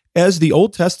 as the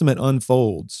Old Testament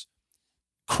unfolds,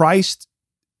 Christ,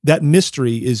 that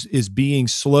mystery is being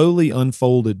slowly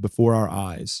unfolded before our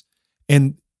eyes.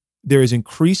 And there is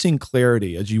increasing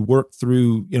clarity as you work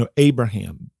through,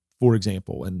 Abraham, for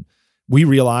example. And we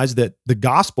realize that the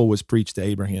gospel was preached to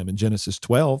Abraham in Genesis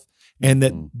 12, and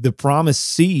that the promised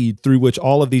seed through which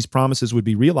all of these promises would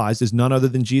be realized is none other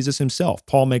than Jesus himself.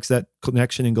 Paul makes that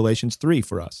connection in Galatians 3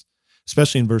 for us,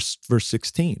 especially in verse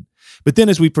 16. But then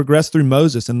as we progress through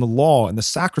Moses and the law and the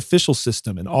sacrificial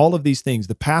system and all of these things,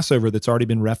 the Passover that's already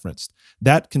been referenced,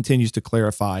 that continues to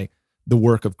clarify the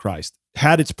work of Christ.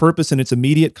 Had its purpose in its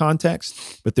immediate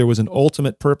context, but there was an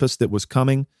ultimate purpose that was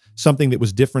coming, something that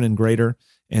was different and greater,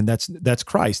 and that's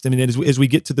Christ. I mean, as we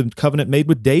get to the covenant made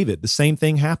with David, the same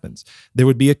thing happens. There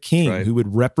would be a king who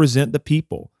would represent the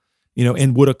people,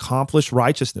 and would accomplish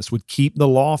righteousness, would keep the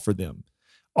law for them.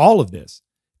 All of this.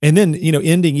 And then,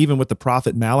 ending even with the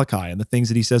prophet Malachi and the things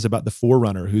that he says about the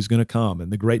forerunner who's going to come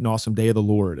and the great and awesome day of the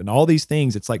Lord and all these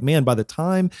things. It's like, man, by the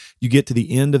time you get to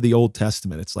the end of the Old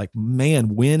Testament, it's like,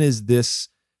 man, when is this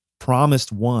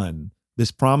promised one, this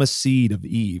promised seed of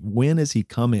Eve, when is he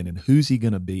coming and who's he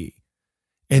going to be?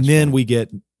 And then we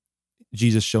get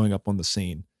Jesus showing up on the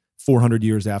scene 400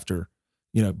 years after,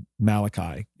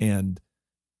 Malachi. And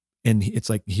it's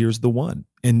like, here's the one.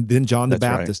 And then John the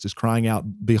Baptist is crying out,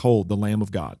 "Behold, the Lamb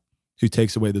of God who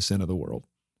takes away the sin of the world."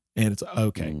 And it's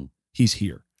okay, he's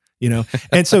here,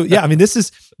 And so, I mean, this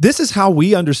is how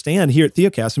we understand here at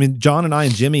Theocast. I mean, John and I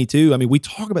and Jimmy too. I mean, we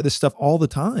talk about this stuff all the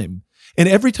time. And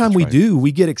every time we do,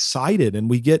 we get excited and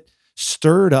we get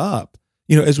stirred up,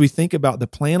 as we think about the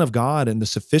plan of God and the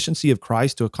sufficiency of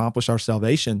Christ to accomplish our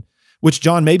salvation, which,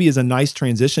 John, maybe is a nice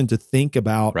transition to think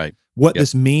about what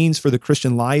this means for the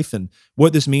Christian life and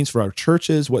what this means for our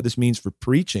churches, what this means for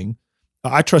preaching.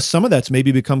 I trust some of that's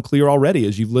maybe become clear already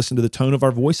as you've listened to the tone of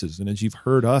our voices and as you've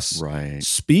heard us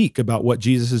speak about what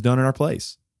Jesus has done in our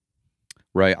place.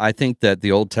 Right. I think that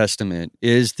the Old Testament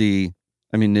is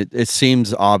it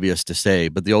seems obvious to say,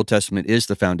 but the Old Testament is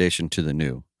the foundation to the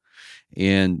New.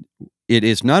 And it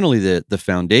is not only the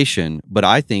foundation, but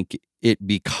I think it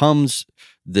becomes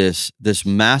this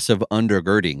massive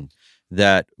undergirding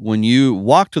that when you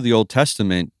walk to the Old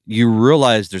Testament, you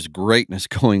realize there's greatness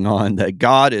going on, that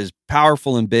God is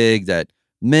powerful and big, that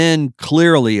men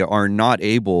clearly are not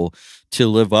able to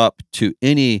live up to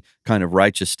any kind of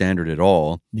righteous standard at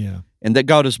all. Yeah. And that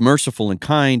God is merciful and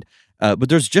kind. But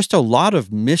there's just a lot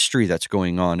of mystery that's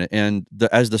going on. And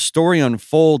as the story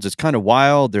unfolds, it's kind of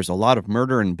wild. There's a lot of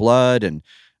murder and blood, and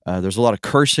there's a lot of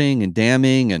cursing and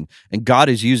damning, and God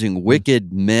is using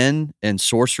wicked men and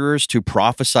sorcerers to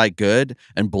prophesy good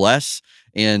and bless.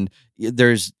 And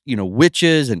there's,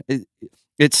 witches, and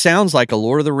it sounds like a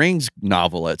Lord of the Rings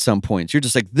novel at some points. You're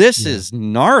just like, this is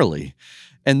gnarly.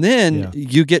 And then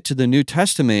you get to the New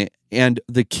Testament, and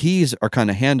the keys are kind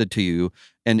of handed to you.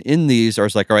 And in these, I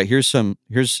was like, all right, here's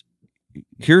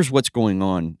what's going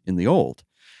on in the Old.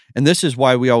 And this is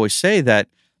why we always say that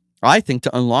I think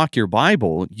to unlock your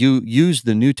Bible, you use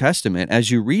the New Testament.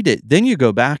 As you read it, then you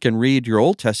go back and read your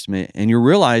Old Testament, and you're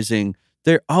realizing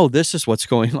this is what's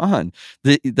going on.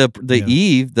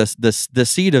 Eve, the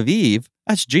seed of Eve,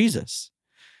 that's Jesus.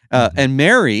 And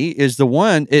Mary is the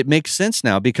one. It makes sense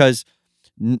now because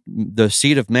the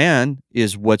seed of man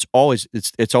is what's always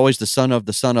it's always the son of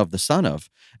the son of the son of.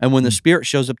 And when the Spirit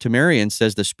shows up to Mary and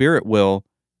says the Spirit will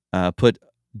put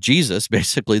Jesus,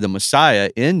 basically the Messiah,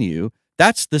 in you,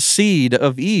 that's the seed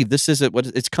of Eve. This is what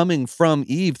it's coming from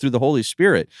Eve through the Holy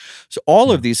Spirit. So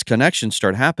all of these connections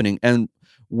start happening. And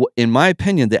in my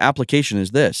opinion, the application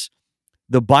is this: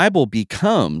 the Bible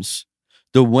becomes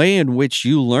the way in which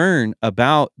you learn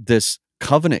about this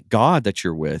covenant God that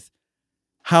you're with,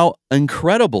 how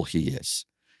incredible he is.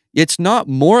 It's not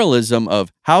moralism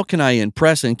of how can I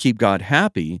impress and keep God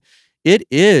happy. It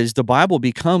is, the Bible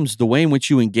becomes the way in which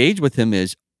you engage with him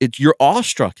you're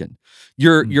awestrucken.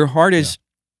 Your heart is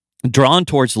drawn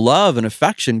towards love and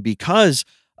affection because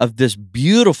of this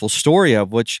beautiful story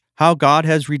of how God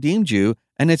has redeemed you.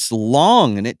 And it's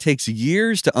long and it takes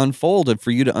years to unfold and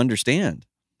for you to understand.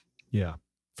 Yeah,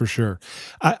 for sure.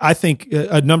 I think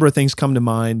a number of things come to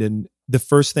mind. And the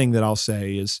first thing that I'll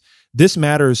say is this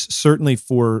matters certainly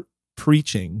for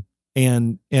preaching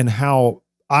and how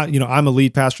I'm a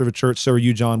lead pastor of a church. So are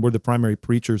you, John. We're the primary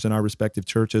preachers in our respective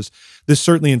churches. This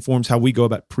certainly informs how we go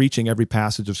about preaching every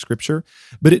passage of Scripture.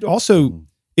 But it also,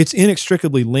 it's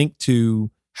inextricably linked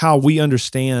to how we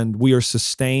understand we are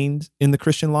sustained in the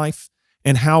Christian life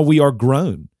and how we are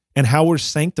grown and how we're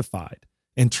sanctified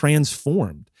and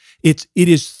transformed. It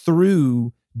is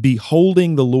through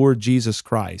beholding the Lord Jesus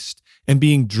Christ and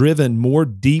being driven more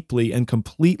deeply and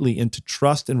completely into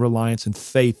trust and reliance and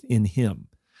faith in him,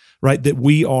 right? That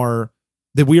we are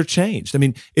changed. I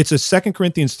mean, it's a 2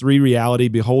 Corinthians 3 reality,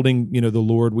 beholding, the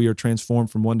Lord, we are transformed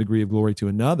from one degree of glory to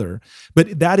another.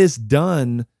 But that is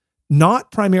done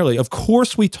not primarily. Of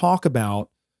course, we talk about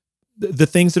the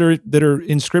things that are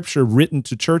in Scripture written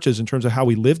to churches in terms of how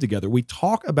we live together. We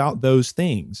talk about those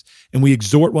things and we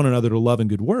exhort one another to love and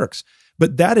good works.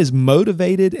 But that is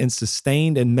motivated and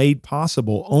sustained and made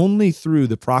possible only through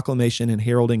the proclamation and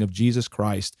heralding of Jesus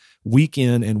Christ week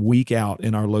in and week out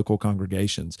in our local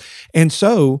congregations. And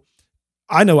so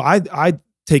I know I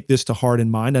take this to heart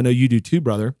and mind. I know you do too,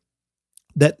 brother,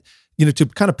 that, to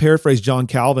kind of paraphrase John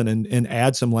Calvin and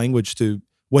add some language to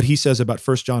what he says about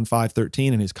 1 John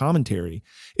 5:13 in his commentary,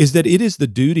 is that it is the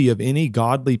duty of any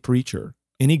godly preacher,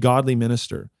 any godly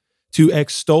minister, to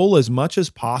extol as much as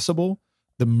possible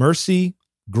the mercy,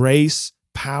 grace,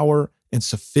 power, and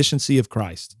sufficiency of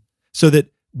Christ, so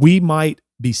that we might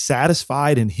be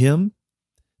satisfied in him,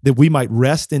 that we might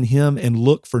rest in him and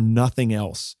look for nothing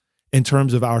else in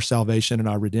terms of our salvation and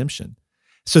our redemption.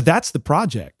 So that's the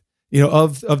project,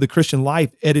 of the Christian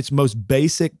life at its most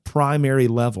basic primary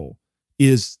level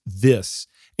is this.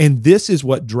 And this is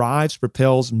what drives,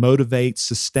 propels, motivates,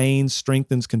 sustains,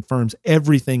 strengthens, confirms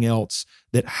everything else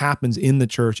that happens in the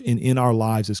church and in our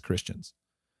lives as Christians.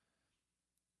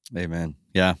 Amen.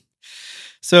 Yeah.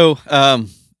 So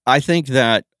I think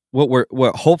that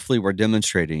what hopefully we're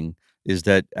demonstrating is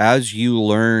that as you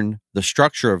learn the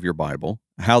structure of your Bible,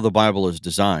 how the Bible is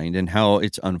designed and how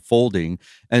it's unfolding,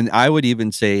 and I would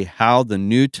even say how the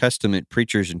New Testament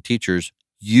preachers and teachers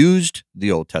used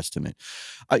the Old Testament.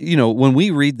 When we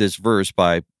read this verse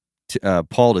by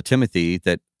Paul to Timothy,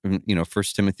 that 1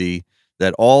 Timothy,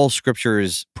 that all Scripture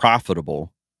is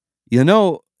profitable,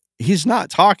 he's not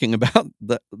talking about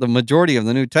the majority of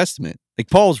the New Testament. Like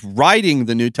Paul's writing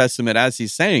the New Testament as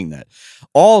he's saying that.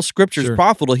 All Scripture is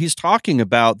profitable. He's talking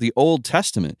about the Old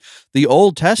Testament. The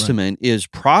Old Testament is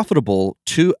profitable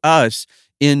to us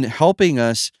in helping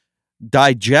us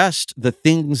digest the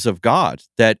things of God,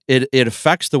 that it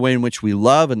affects the way in which we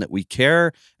love and that we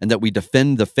care and that we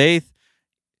defend the faith.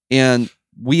 And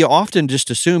we often just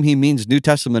assume he means New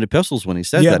Testament epistles when he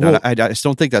says that. Well, I just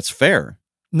don't think that's fair.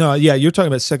 No, yeah, you're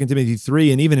talking about 2 Timothy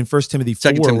 3 and even in 1 Timothy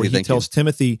 4 where he tells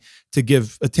Timothy to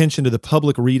give attention to the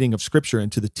public reading of Scripture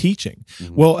and to the teaching.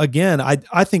 Mm-hmm. Well, again,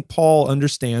 I think Paul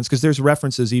understands, because there's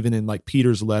references even in like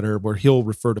Peter's letter where he'll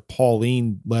refer to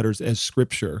Pauline letters as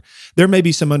Scripture. There may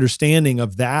be some understanding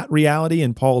of that reality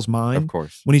in Paul's mind, of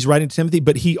course, when he's writing to Timothy,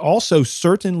 but he also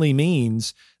certainly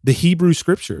means the Hebrew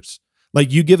Scriptures. Like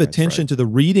you give attention to the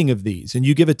reading of these and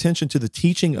you give attention to the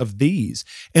teaching of these.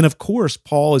 And of course,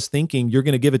 Paul is thinking you're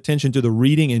going to give attention to the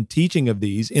reading and teaching of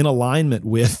these in alignment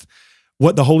with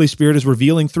what the Holy Spirit is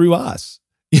revealing through us,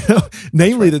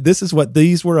 namely that this is what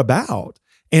these were about.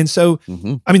 And so,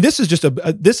 I mean, this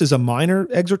is a minor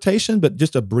exhortation, but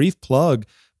just a brief plug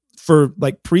for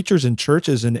like preachers and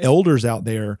churches and elders out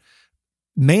there.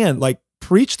 Man, like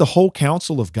preach the whole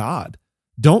counsel of God.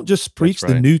 Don't just preach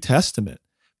the New Testament.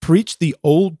 Preach the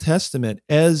Old Testament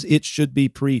as it should be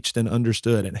preached and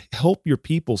understood, and help your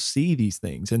people see these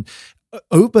things and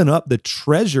open up the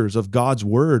treasures of God's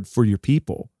word for your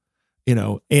people.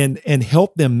 and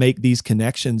help them make these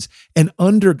connections and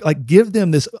give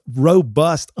them this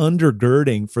robust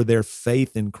undergirding for their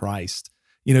faith in Christ,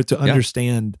 to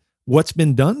understand what's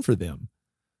been done for them.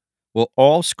 Well,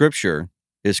 all Scripture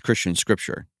is Christian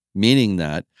Scripture, meaning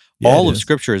that all of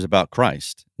Scripture is about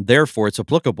Christ. Therefore, it's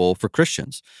applicable for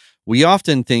Christians. We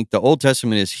often think the Old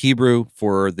Testament is Hebrew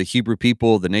for the Hebrew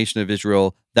people, the nation of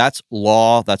Israel. That's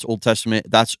law, that's Old Testament,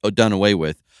 that's done away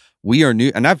with. We are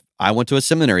new, and I went to a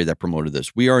seminary that promoted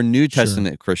this. We are New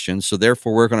Testament Christians, so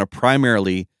therefore we're going to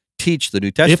primarily teach the New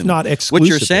Testament. If not exclusively. What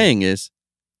you're saying is,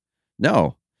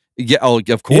 no. Yeah,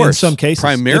 of course. In some cases,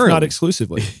 primarily. If not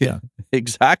exclusively. Yeah.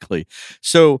 Exactly.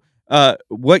 So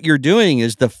what you're doing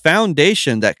is the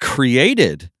foundation that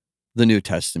created the New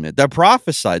Testament, that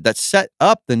prophesied, that set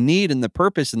up the need and the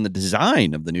purpose and the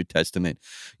design of the New Testament.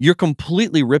 You're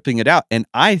completely ripping it out. And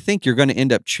I think you're going to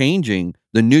end up changing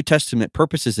the New Testament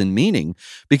purposes and meaning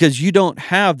because you don't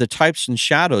have the types and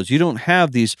shadows. You don't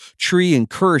have these tree and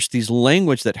curse, these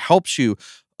language that helps you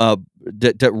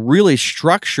that really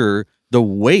structure the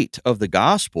weight of the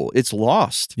gospel. It's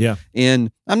lost. Yeah.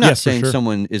 And I'm not saying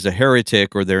someone is a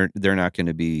heretic or they're not going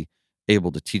to be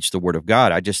able to teach the word of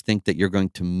God. I just think that you're going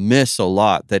to miss a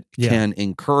lot that can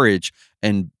encourage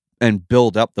and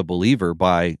build up the believer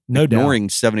by ignoring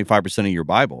 75% of your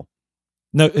Bible.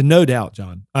 No doubt,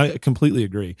 John. I completely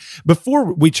agree.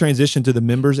 Before we transition to the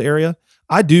members area,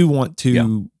 I do want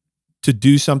to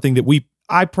do something that we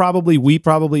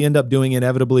probably end up doing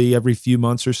inevitably every few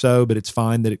months or so, but it's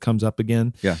fine that it comes up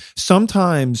again. Yeah.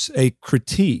 Sometimes a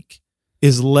critique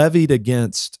is levied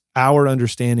against our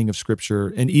understanding of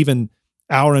Scripture and even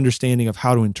our understanding of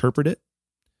how to interpret it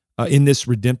in this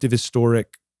redemptive,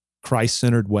 historic,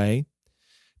 Christ-centered way.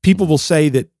 People will say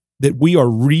that we are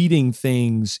reading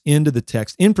things into the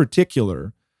text. In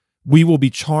particular, we will be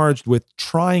charged with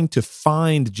trying to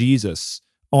find Jesus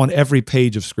on every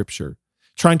page of Scripture,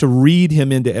 trying to read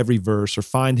him into every verse or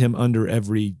find him under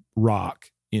every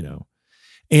rock,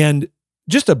 And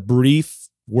just a brief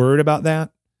word about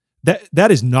that. That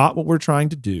is not what we're trying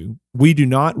to do. We do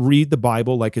not read the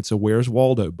Bible like it's a Where's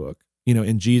Waldo book,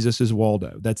 and Jesus is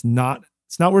Waldo. It's not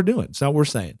what we're doing. It's not what we're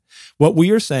saying. What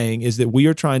we are saying is that we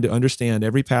are trying to understand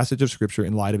every passage of Scripture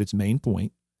in light of its main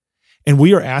point. And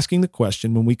we are asking the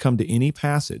question when we come to any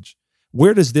passage,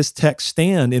 where does this text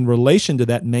stand in relation to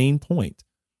that main point?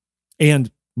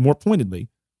 And more pointedly,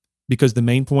 because the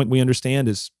main point we understand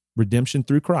is redemption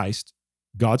through Christ,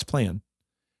 God's plan.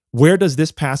 Where does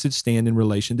this passage stand in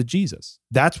relation to Jesus?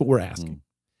 That's what we're asking.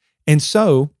 And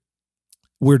so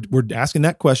we're asking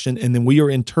that question, and then we are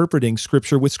interpreting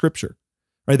Scripture with Scripture,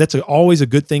 right? That's always a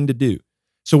good thing to do.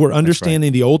 So we're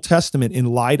understanding the Old Testament in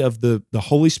light of the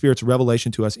Holy Spirit's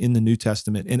revelation to us in the New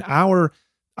Testament. And our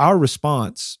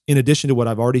response, in addition to what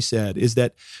I've already said, is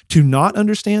that to not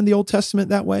understand the Old Testament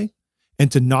that way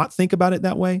and to not think about it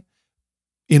that way,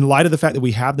 in light of the fact that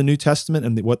we have the New Testament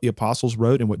and what the apostles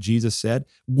wrote and what Jesus said,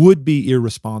 would be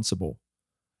irresponsible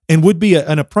and would be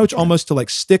an approach almost to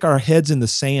stick our heads in the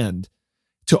sand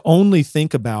to only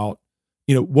think about,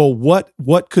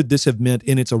 what could this have meant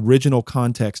in its original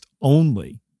context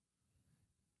only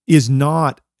is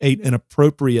not an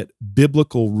appropriate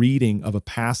biblical reading of a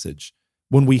passage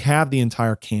when we have the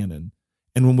entire canon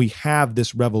and when we have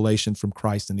this revelation from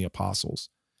Christ and the apostles.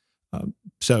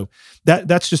 So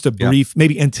that's just a brief,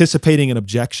 maybe anticipating an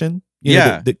objection.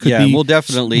 That could be we'll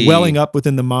definitely welling up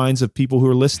within the minds of people who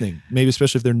are listening, maybe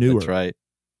especially if they're newer. That's right.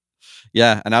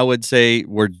 Yeah, and I would say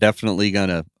we're definitely going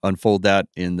to unfold that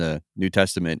in the New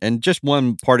Testament. And just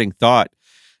one parting thought,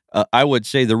 I would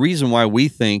say the reason why we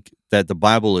think that the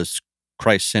Bible is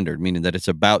Christ-centered, meaning that it's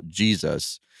about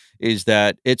Jesus, is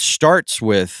that it starts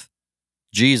with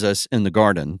Jesus in the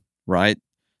garden, right?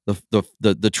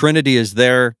 The Trinity is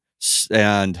there.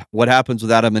 And what happens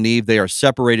with Adam and Eve? They are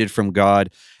separated from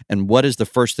God. And what is the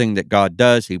first thing that God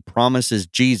does? He promises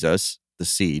Jesus, the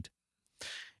seed.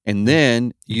 And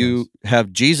then you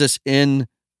have Jesus in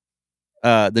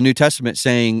the New Testament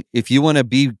saying, if you want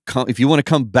to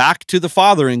come back to the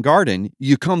Father in garden,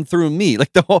 you come through me.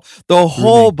 The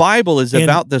whole Bible is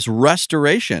about this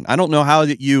restoration. I don't know how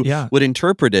that you would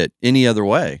interpret it any other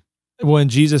way. Well,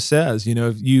 and Jesus says,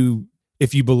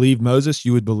 if you believe Moses,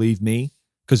 you would believe me.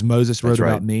 Because Moses wrote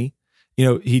about me.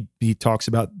 He talks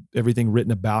about everything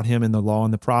written about him in the law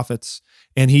and the prophets.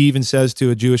 And he even says to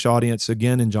a Jewish audience,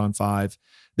 again in John 5,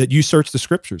 that you search the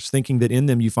Scriptures, thinking that in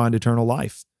them you find eternal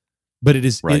life. But it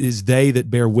is they that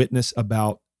bear witness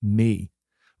about me,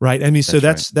 right? I mean,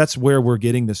 that's where we're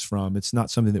getting this from. It's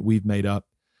not something that we've made up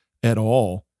at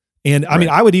all. And I mean,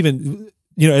 I would even,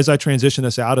 as I transition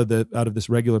us out of this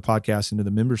regular podcast into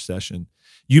the members session,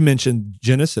 you mentioned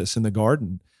Genesis in the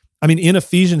garden. I mean, in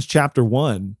Ephesians chapter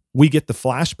 1, we get the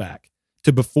flashback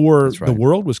to before That's right. the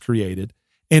world was created.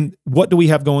 And what do we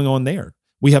have going on there?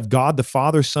 We have God, the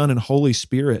Father, Son, and Holy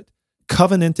Spirit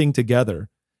covenanting together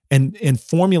and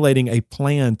formulating a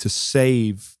plan to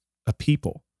save a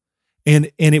people.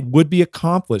 And it would be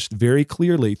accomplished very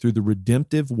clearly through the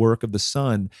redemptive work of the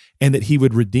Son, and that he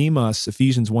would redeem us,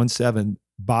 Ephesians 1:7,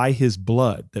 by his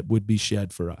blood that would be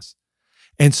shed for us.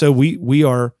 And so we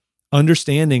are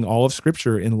understanding all of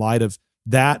Scripture in light of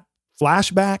that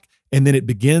flashback, and then it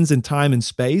begins in time and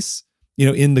space,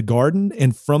 in the garden.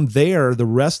 And from there, the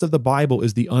rest of the Bible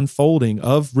is the unfolding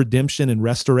of redemption and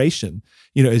restoration,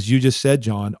 as you just said,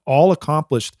 Jon, all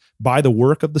accomplished by the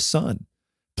work of the Son,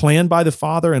 planned by the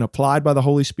Father and applied by the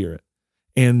Holy Spirit.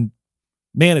 And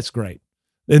man, it's great.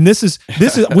 And this is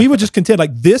we would just contend,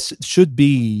 like, this should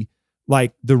be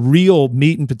like the real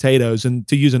meat and potatoes, and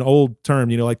to use an old term,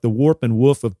 like the warp and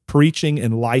woof of preaching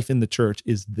and life in the church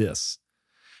is this.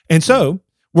 And so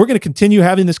we're going to continue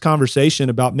having this conversation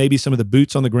about maybe some of the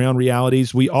boots on the ground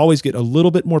realities. We always get a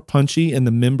little bit more punchy in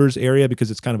the members area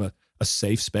because it's kind of a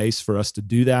safe space for us to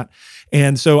do that.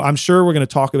 And so I'm sure we're going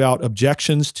to talk about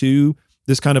objections to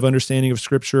this kind of understanding of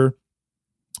Scripture,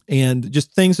 and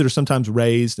just things that are sometimes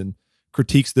raised and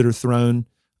critiques that are thrown.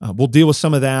 We'll deal with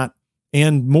some of that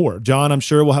and more. Jon, I'm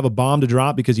sure, will have a bomb to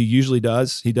drop because he usually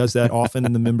does. He does that often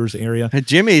in the members area.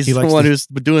 Jimmy's the one who's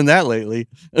been doing that lately.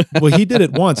 Well, he did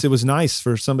it once. It was nice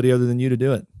for somebody other than you to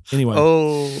do it. Anyway.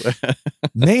 Oh,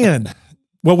 man.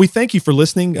 Well, we thank you for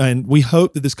listening, and we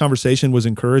hope that this conversation was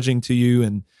encouraging to you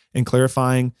and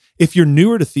clarifying. If you're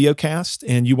newer to Theocast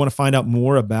and you want to find out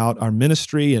more about our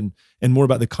ministry and more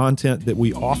about the content that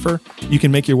we offer, you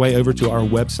can make your way over to our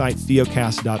website,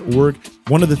 theocast.org.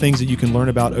 One of the things that you can learn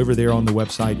about over there on the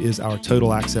website is our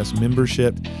Total Access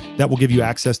membership. That will give you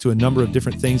access to a number of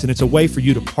different things, and it's a way for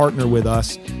you to partner with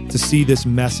us to see this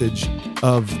message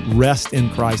of rest in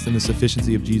Christ and the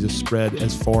sufficiency of Jesus spread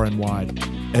as far and wide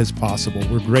as possible.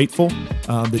 We're grateful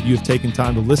that you have taken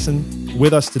time to listen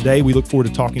with us today. We look forward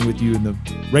to talking with you in the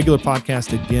regular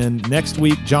podcast again next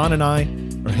week. Jon and I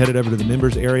are headed over to the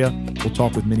members area. We'll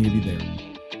talk with many of you there.